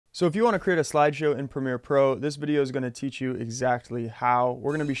So if you want to create a slideshow in Premiere Pro, this video is going to teach you exactly how. We're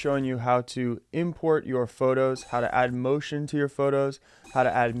going to be showing you how to import your photos, how to add motion to your photos, how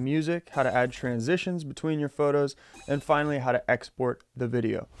to add music, how to add transitions between your photos, and finally how to export the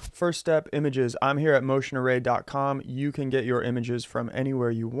video. First step, images. I'm here at motionarray.com. You can get your images from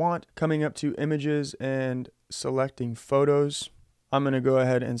anywhere you want. Coming up to images and selecting photos. I'm going to go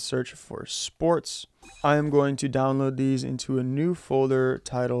ahead and search for sports. I am going to download these into a new folder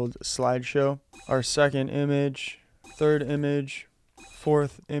titled Slideshow. Our second image, third image,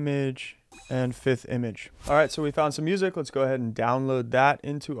 fourth image, and fifth image. All right, so we found some music. Let's go ahead and download that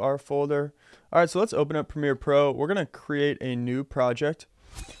into our folder. All right, so let's open up Premiere Pro. We're going to create a new project,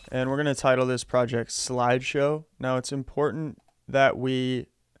 and we're going to title this project Slideshow. Now, it's important that we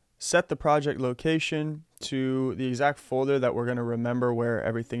set the project location to the exact folder that we're going to remember where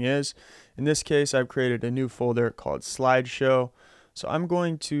everything is. In this case, I've created a new folder called Slideshow. So I'm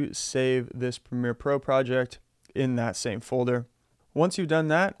going to save this Premiere Pro project in that same folder. Once you've done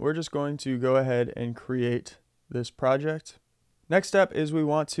that, we're just going to go ahead and create this project. Next step is we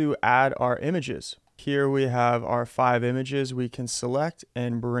want to add our images. Here we have our 5 images we can select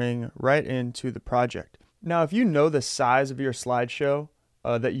and bring right into the project. Now, if you know the size of your slideshow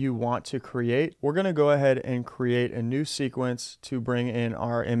that you want to create, we're going to go ahead and create a new sequence to bring in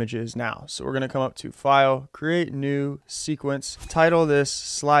our images now. So we're going to come up to File, Create New Sequence, title this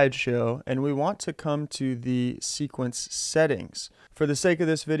Slideshow, and we want to come to the sequence settings. For the sake of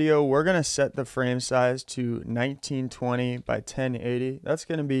this video, we're going to set the frame size to 1920 by 1080. That's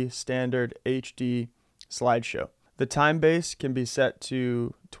going to be standard HD slideshow. The time base can be set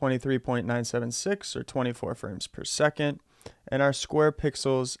to 23.976 or 24 frames per second. And our square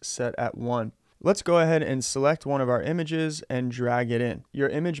pixels set at 1. Let's go ahead and select one of our images and drag it in. Your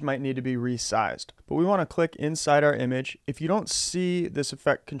image might need to be resized, but we want to click inside our image. If you don't see this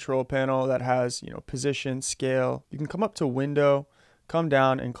effect control panel that has, position, scale, you can come up to Window, come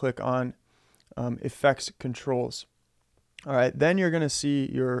down and click on Effects Controls. All right, then you're going to see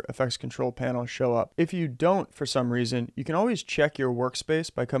your effects control panel show up. If you don't, for some reason, you can always check your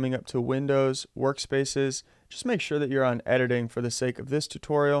workspace by coming up to Windows, Workspaces. Just make sure that you're on editing for the sake of this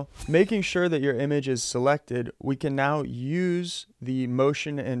tutorial. Making sure that your image is selected, we can now use the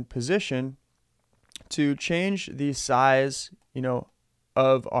motion and position to change the size,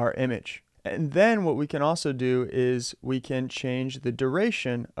 of our image. And then what we can also do is we can change the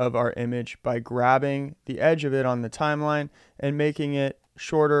duration of our image by grabbing the edge of it on the timeline and making it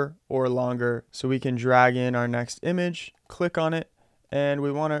shorter or longer. So we can drag in our next image, click on it, and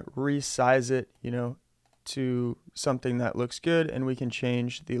we want to resize it, to something that looks good, and we can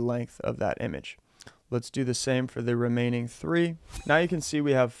change the length of that image. Let's do the same for the remaining 3. Now you can see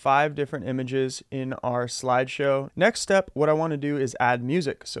we have 5 different images in our slideshow. Next step, what I want to do is add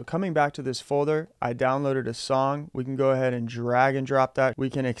music. So coming back to this folder, I downloaded a song. We can go ahead and drag and drop that. We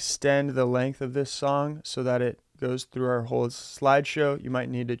can extend the length of this song so that it goes through our whole slideshow. You might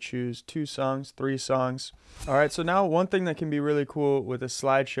need to choose 2 songs, 3 songs. All right, so now one thing that can be really cool with a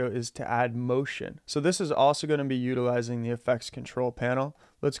slideshow is to add motion. So this is also going to be utilizing the effects control panel.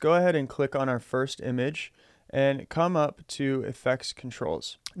 Let's go ahead and click on our first image and come up to effects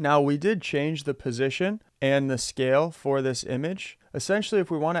controls. Now we did change the position and the scale for this image. Essentially, if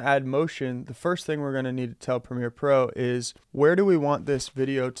we want to add motion, the first thing we're going to need to tell Premiere Pro is where do we want this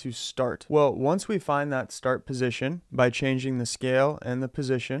video to start? Well, once we find that start position by changing the scale and the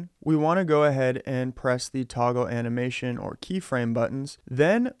position, we want to go ahead and press the toggle animation or keyframe buttons.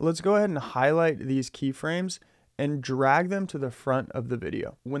 Then let's go ahead and highlight these keyframes and drag them to the front of the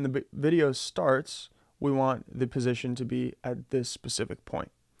video. When the video starts, we want the position to be at this specific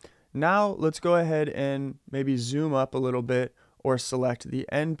point. Now let's go ahead and maybe zoom up a little bit or select the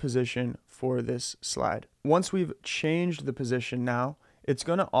end position for this slide. Once we've changed the position now, it's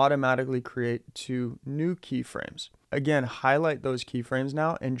going to automatically create 2 new keyframes. Again, highlight those keyframes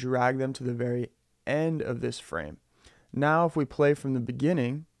now and drag them to the very end of this frame. Now if we play from the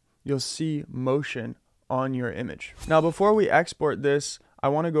beginning, you'll see motion on your image. Now before we export this, I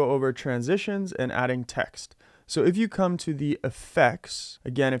want to go over transitions and adding text. So if you come to the effects,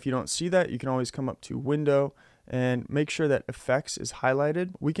 again, if you don't see that, you can always come up to Window and make sure that effects is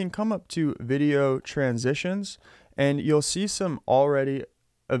highlighted. We can come up to video transitions and you'll see some already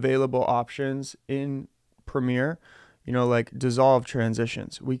available options in Premiere, like dissolve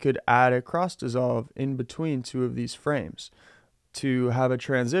transitions. We could add a cross dissolve in between 2 of these frames to have a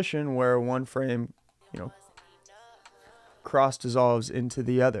transition where one frame cross dissolves into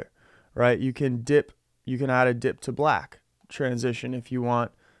the other, right? You can add a dip to black transition if you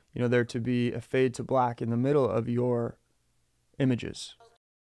want, there to be a fade to black in the middle of your images.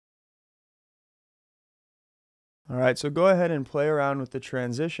 All right, so go ahead and play around with the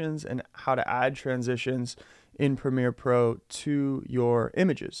transitions and how to add transitions in Premiere Pro to your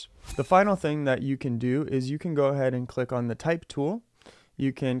images. The final thing that you can do is you can go ahead and click on the type tool.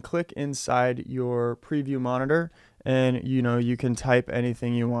 You can click inside your preview monitor and you can type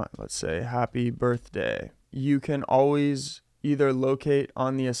anything you want. Let's say happy birthday. You can always either locate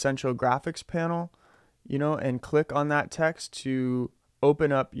on the essential graphics panel, and click on that text to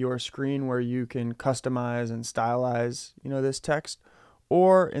open up your screen where you can customize and stylize, this text,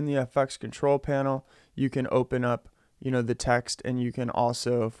 or in the effects control panel, you can open up, the text, and you can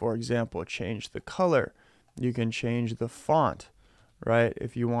also, for example, change the color. You can change the font, right?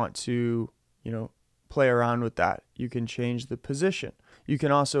 If you want to, play around with that, you can change the position. You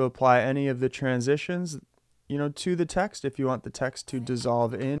can also apply any of the transitions, to the text if you want the text to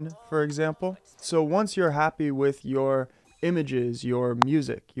dissolve in, for example. So once you're happy with your images, your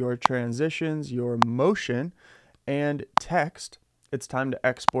music, your transitions, your motion, and text, it's time to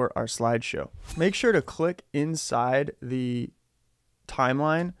export our slideshow. Make sure to click inside the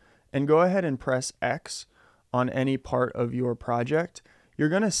timeline and go ahead and press X on any part of your project. You're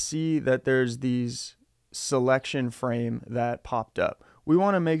going to see that there's these selection frame that popped up. We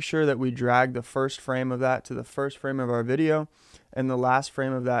want to make sure that we drag the first frame of that to the first frame of our video and the last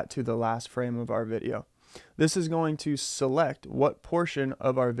frame of that to the last frame of our video. This is going to select what portion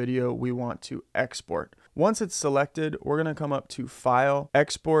of our video we want to export. Once it's selected, we're going to come up to File,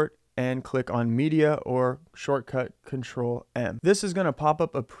 Export, and click on Media, or shortcut Control M. This is going to pop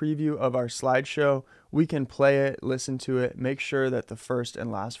up a preview of our slideshow. We can play it, listen to it, make sure that the first and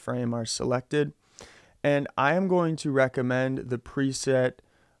last frame are selected. And I am going to recommend the preset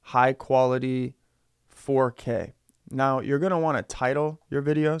high quality 4K. Now you're going to want to title your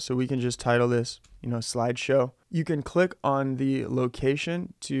video, so we can just title this, slideshow. You can click on the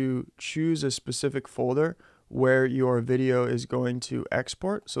location to choose a specific folder where your video is going to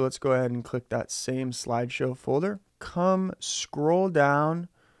export. So let's go ahead and click that same slideshow folder. Scroll down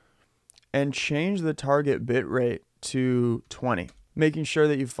and change the target bitrate to 20. Making sure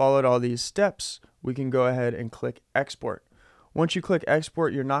that you followed all these steps, we can go ahead and click export. Once you click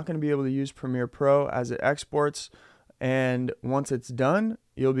export, you're not going to be able to use Premiere Pro as it exports. And once it's done,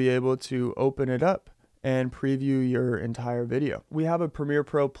 you'll be able to open it up and preview your entire video. We have a Premiere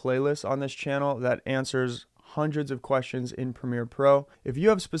Pro playlist on this channel that answers hundreds of questions in Premiere Pro. If you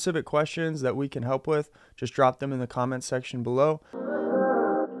have specific questions that we can help with, just drop them in the comments section below.